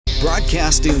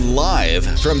Broadcasting live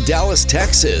from Dallas,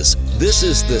 Texas, this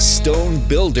is the Stone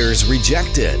Builders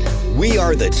Rejected. We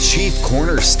are the chief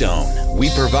cornerstone. We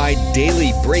provide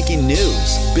daily breaking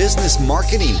news, business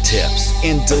marketing tips,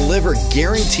 and deliver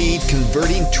guaranteed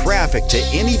converting traffic to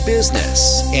any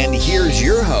business. And here's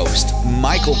your host,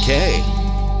 Michael K.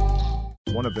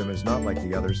 One of them is not like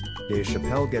the others. Dave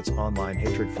Chappelle gets online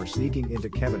hatred for sneaking into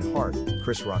Kevin Hart,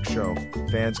 Chris Rock show.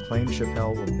 Fans claim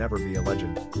Chappelle will never be a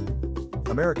legend.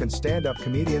 American stand-up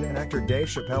comedian and actor Dave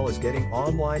Chappelle is getting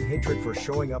online hatred for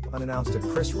showing up unannounced at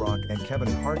Chris Rock and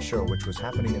Kevin Hart show, which was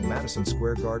happening in Madison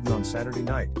Square Garden on Saturday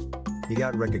night. He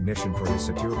got recognition for his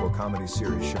satirical comedy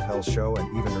series Chappelle's Show and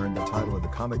even earned the title of the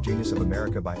Comic Genius of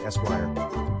America by Esquire.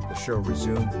 The show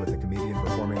resumed with the comedian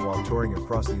performing while touring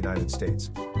across the United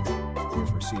States. He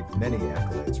has received many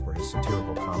accolades for his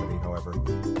satirical comedy, however,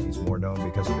 he's more known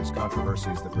because of his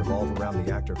controversies that revolve around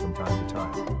the actor from time to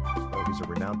time. Though he's a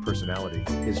renowned personality,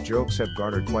 his jokes have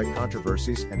garnered quite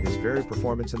controversies, and his very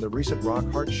performance in the recent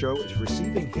Rock-Hart show is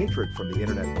receiving hatred from the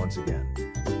internet once again.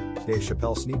 Dave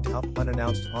Chappelle sneaked up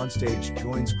unannounced on stage,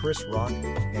 joins Chris Rock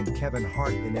and Kevin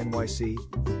Hart in NYC.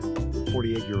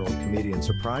 48-year-old comedian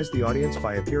surprised the audience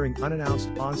by appearing unannounced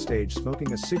on stage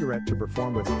smoking a cigarette to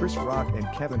perform with Chris Rock and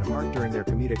Kevin Hart during their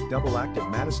comedic double act at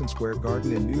Madison Square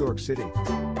Garden in New York City.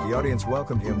 The audience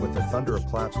welcomed him with the thunder of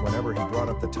claps whenever he brought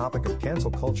up the topic of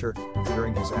cancel culture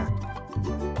during his act.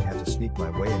 I had to sneak my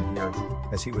way in here,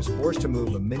 as he was forced to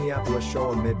move a Minneapolis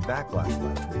show amid backlash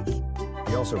last week.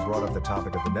 He also brought up the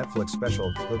topic of the Netflix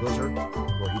special, The Loser,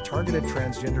 where he targeted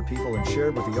transgender people and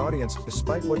shared with the audience,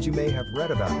 despite what you may have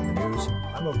read about in the news,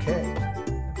 I'm okay.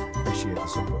 I appreciate the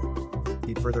support.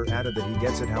 He further added that he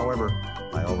gets it, however,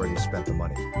 I already spent the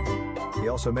money. He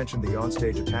also mentioned the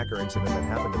onstage attacker incident that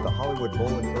happened at the Hollywood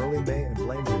Bowl in early May and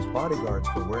blamed his bodyguards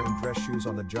for wearing dress shoes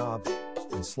on the job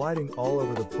and sliding all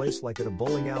over the place like at a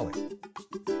bowling alley.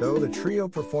 Though the trio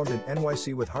performed in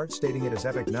NYC with Hart stating it as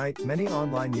epic night, many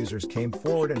online users came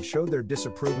forward and showed their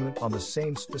disapproval on the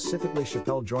same, specifically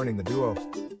Chappelle joining the duo.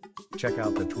 Check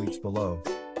out the tweets below.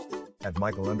 At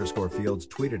Michael_Fields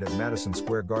tweeted at Madison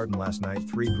Square Garden last night,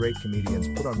 3 great comedians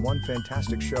put on one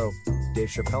fantastic show, Dave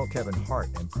Chappelle, Kevin Hart,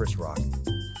 and Chris Rock.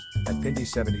 At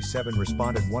Pindy77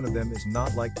 responded, one of them is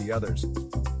not like the others.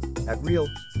 At Real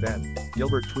Ben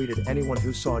Gilbert tweeted, anyone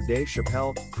who saw Dave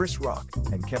Chappelle, Chris Rock,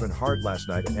 and Kevin Hart last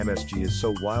night at MSG is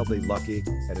so wildly lucky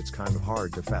that it's kind of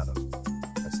hard to fathom.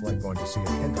 That's like going to see a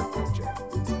Kendrick jam.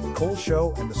 Cole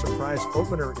show and the surprise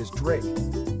opener is Drake.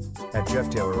 At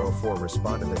JeffTaylor04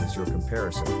 responded, that is your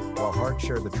comparison, while Hart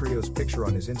shared the trio's picture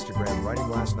on his Instagram, writing,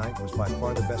 last night was by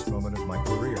far the best moment of my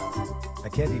career. I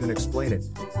can't even explain it,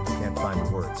 I can't find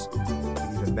the words. He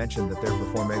even mentioned that their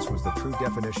performance was the true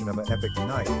definition of an epic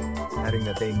night, adding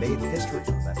that they made history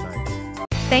on that night.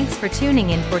 Thanks for tuning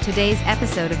in for today's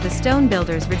episode of the Stone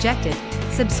Builders Rejected.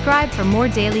 Subscribe for more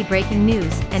daily breaking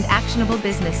news and actionable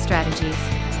business strategies.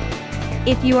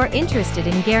 If you are interested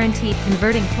in guaranteed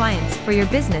converting clients for your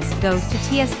business, go to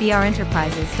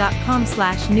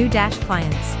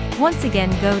tsbrenterprises.com/new-clients. Once again,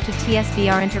 go to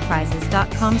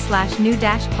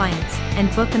tsbrenterprises.com/new-clients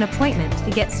and book an appointment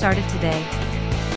to get started today.